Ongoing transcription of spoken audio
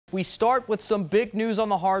We start with some big news on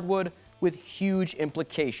the hardwood with huge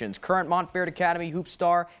implications. Current Montverde Academy hoop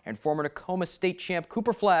star and former Tacoma State champ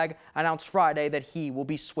Cooper Flagg announced Friday that he will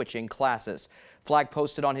be switching classes. Flagg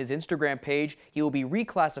posted on his Instagram page he will be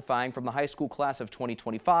reclassifying from the high school class of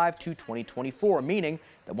 2025 to 2024, meaning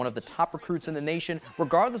that one of the top recruits in the nation,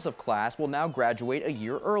 regardless of class, will now graduate a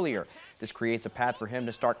year earlier. This creates a path for him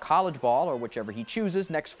to start college ball, or whichever he chooses,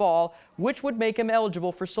 next fall, which would make him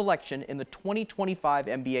eligible for selection in the 2025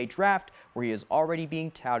 NBA draft, where he is already being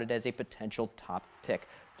touted as a potential top pick.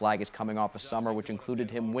 Flagg is coming off a summer which included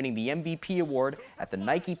him winning the MVP award at the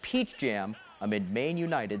Nike Peach Jam amid Maine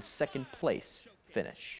United's second-place finish.